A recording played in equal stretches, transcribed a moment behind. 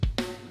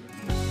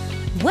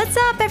What's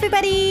up,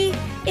 everybody?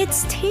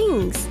 It's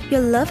Tings, your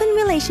love and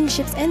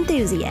relationships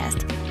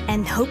enthusiast,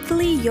 and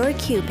hopefully your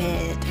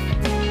Cupid.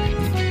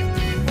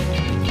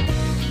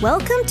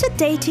 Welcome to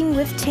Dating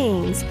with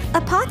Tings,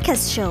 a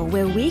podcast show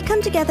where we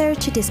come together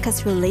to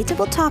discuss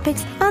relatable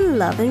topics on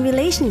love and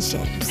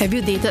relationships. Have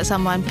you dated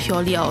someone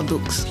purely out of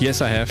looks?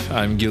 Yes, I have.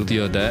 I'm guilty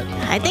of that.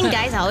 I think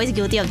guys are always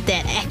guilty of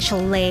that,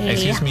 actually.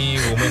 Excuse me,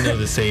 women are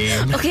the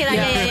same. Okay,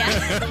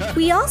 yeah.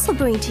 We also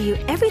bring to you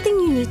everything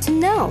you need to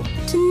know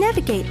to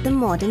navigate the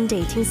modern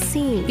dating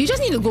scene. You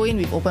just need to go in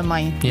with open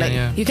mind.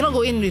 You cannot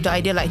go in with the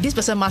idea like this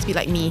person must be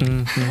like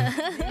me.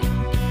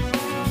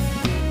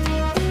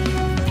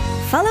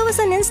 Follow us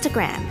on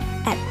Instagram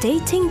at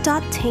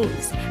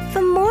dating.tings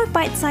for more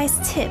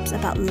bite-sized tips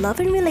about love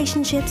and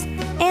relationships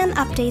and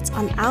updates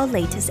on our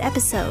latest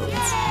episodes.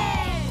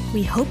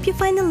 We hope you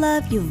find the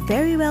love you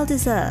very well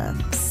deserve.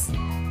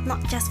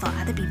 Not just for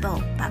other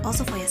people, but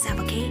also for yourself,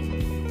 okay?